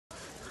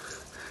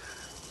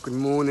Good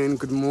morning,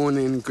 good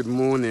morning, good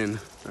morning.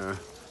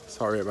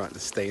 Sorry about the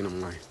stain on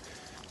my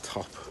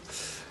top.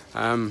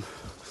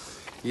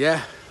 Yeah,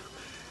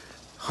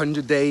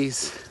 100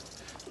 days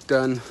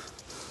done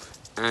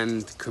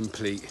and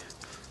complete.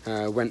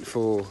 Went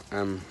for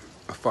a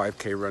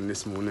 5k run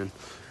this morning.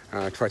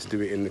 Tried to do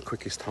it in the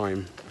quickest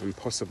time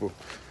possible.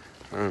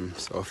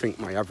 So I think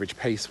my average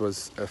pace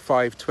was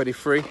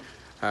 5:23.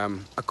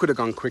 I could have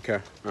gone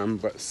quicker,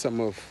 but some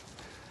of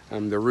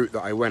the route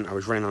that I went, I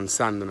was running on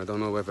sand, and I don't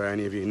know whether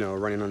any of you know,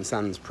 running on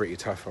sand is pretty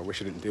tough. I wish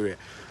I didn't do it.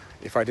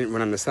 If I didn't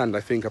run on the sand, I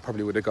think I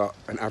probably would have got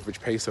an average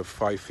pace of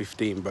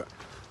 5:15, but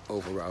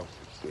overall,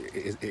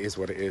 it is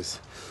what it is.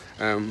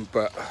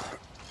 But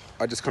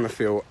I just kind of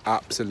feel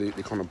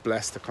absolutely kind of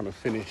blessed to kind of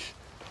finish,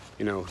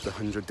 the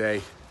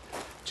 100-day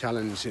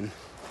challenge on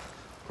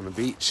the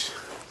beach.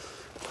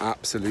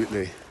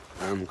 Absolutely,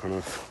 kind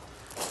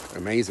of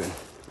amazing.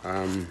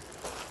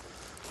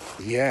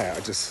 Yeah,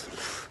 I'm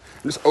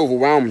just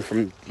overwhelmed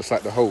from just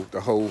like the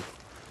whole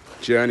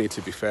journey,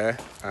 to be fair.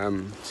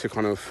 To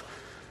kind of,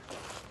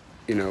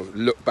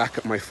 look back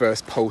at my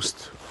first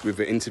post with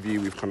the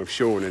interview with kind of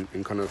Sean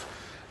and kind of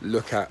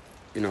look at,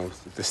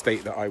 the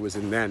state that I was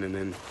in then, and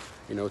then,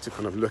 to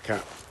kind of look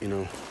at,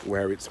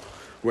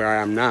 where I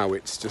am now.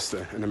 It's just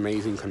an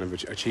amazing kind of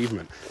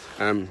achievement.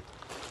 And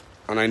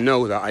I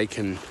know that I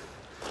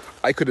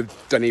could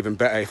have done even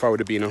better if I would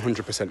have been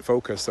 100%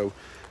 focused. So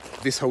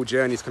this whole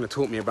journey has kind of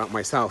taught me about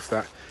myself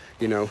that,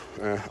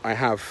 I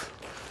have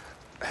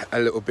a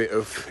little bit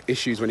of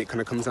issues when it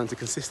kind of comes down to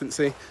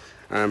consistency,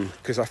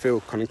 because I feel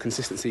kind of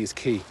consistency is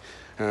key,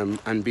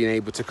 and being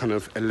able to kind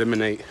of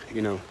eliminate,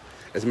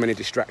 as many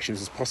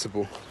distractions as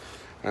possible.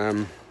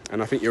 And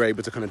I think you're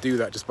able to kind of do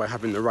that just by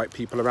having the right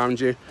people around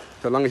you.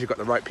 So long as you've got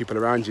the right people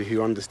around you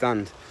who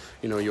understand,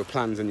 your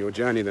plans and your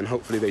journey, then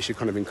hopefully they should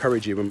kind of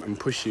encourage you and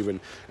push you and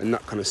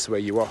not kind of sway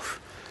you off.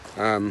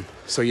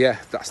 So yeah,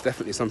 that's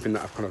definitely something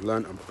that I've kind of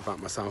learned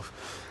about myself.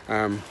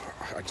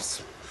 I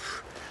just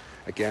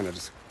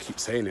keep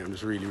saying it. I'm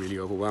just really, really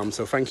overwhelmed.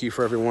 So thank you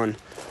for everyone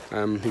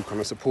who kind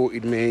of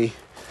supported me,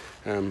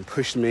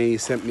 pushed me,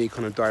 sent me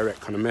kind of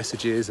direct kind of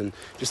messages, and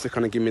just to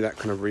kind of give me that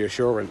kind of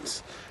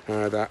reassurance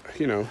that,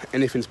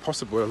 anything's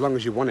possible as long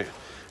as you want it.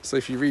 So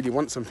if you really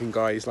want something,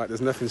 guys, like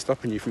there's nothing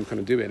stopping you from kind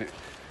of doing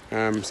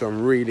it. So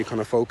I'm really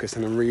kind of focused,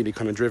 and I'm really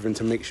kind of driven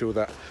to make sure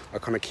that I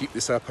kind of keep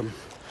this up. I'm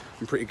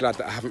pretty glad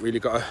that I haven't really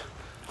got a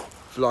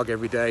vlog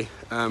every day,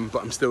 but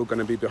I'm still going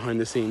to be behind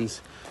the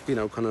scenes,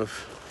 kind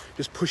of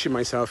just pushing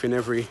myself in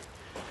every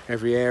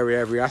area,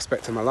 every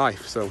aspect of my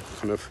life. So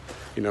kind of,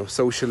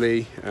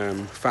 socially,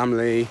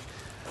 family,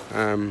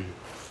 kind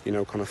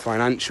of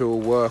financial,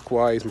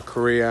 work-wise, my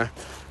career,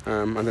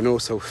 and then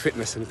also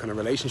fitness and kind of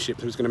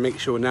relationships. I'm just going to make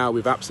sure now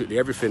with absolutely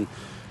everything,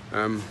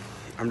 I'm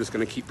just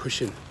going to keep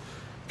pushing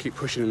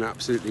in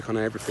absolutely kind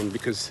of everything,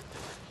 because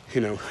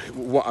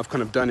what I've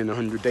kind of done in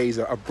 100 days,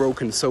 I've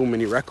broken so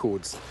many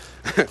records.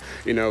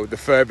 The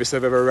furthest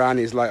I've ever ran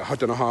is like, I've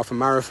done a half a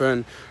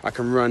marathon. I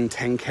can run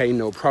 10k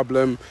no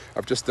problem.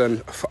 I've just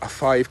done a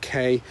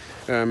 5k.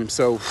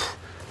 So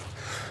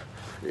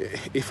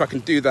if I can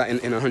do that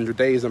in 100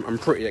 days, I'm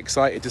pretty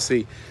excited to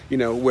see,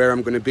 where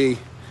I'm going to be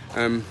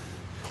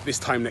this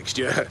time next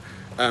year,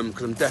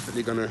 because I'm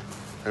definitely going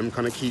to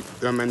kind of keep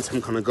the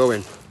momentum kind of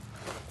going.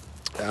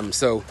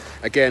 So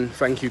again,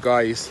 thank you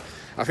guys.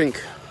 I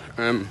think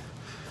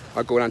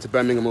I'll go down to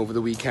Birmingham over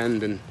the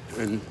weekend, and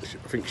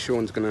I think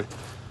Sean's gonna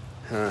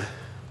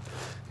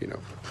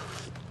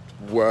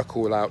work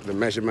all out the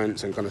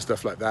measurements and kind of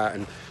stuff like that,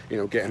 and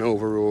get an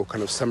overall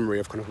kind of summary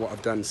of kind of what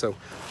I've done. So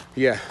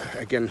yeah,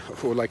 again, I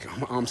feel like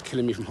my arm's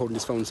killing me from holding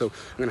this phone, so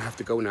I'm gonna have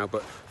to go now.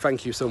 But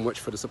thank you so much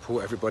for the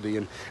support, everybody,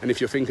 and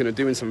if you're thinking of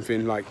doing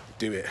something, like,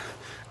 do it.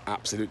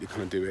 Absolutely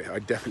kind of do it. I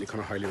definitely kind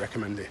of highly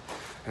recommend it.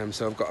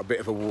 So I've got a bit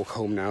of a walk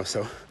home now,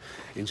 so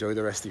enjoy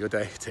the rest of your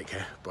day. Take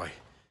care. Bye.